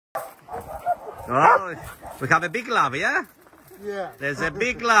Oh, we have a big love, yeah? Yeah. There's a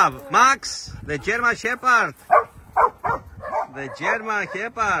big love. Max, the German Shepherd. The German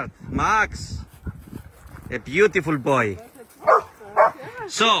Shepherd. Max. A beautiful boy.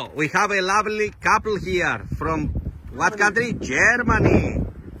 So, we have a lovely couple here from what country? Germany.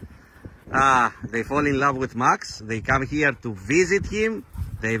 They fall in love with Max. They come here to visit him.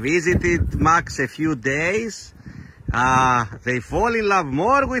 They visited Max a few days. They fall in love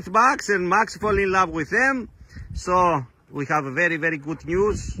more with Max and Max fall in love with them. So we have a very, very good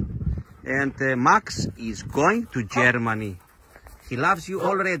news. And Max is going to Germany. He loves you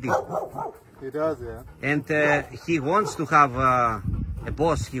already. He does, yeah. And he wants to have a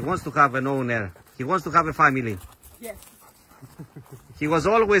boss. He wants to have an owner. He wants to have a family. Yes. He was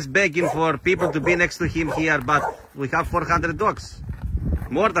always begging for people to be next to him here, but we have 400 dogs.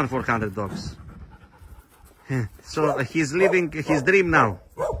 More than 400 dogs. So he's living his dream now.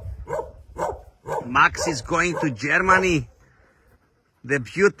 Max is going to Germany. The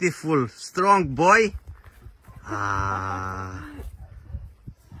beautiful, strong boy.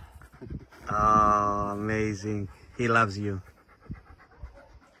 Oh, amazing. He loves you.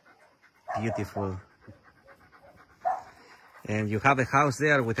 Beautiful. And you have a house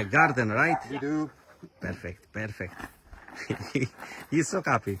there with a garden, right? We do. Perfect, perfect. He's so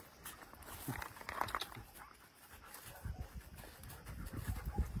happy.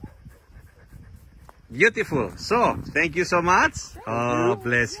 Beautiful. So, thank you so much. Oh,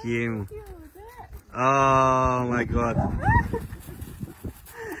 bless him. Oh my God.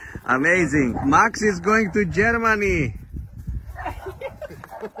 Amazing. Max is going to Germany.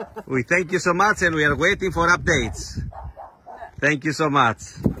 We thank you so much and we are waiting for updates. Thank you so much.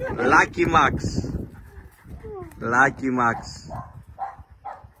 Lucky Max. Lucky Max.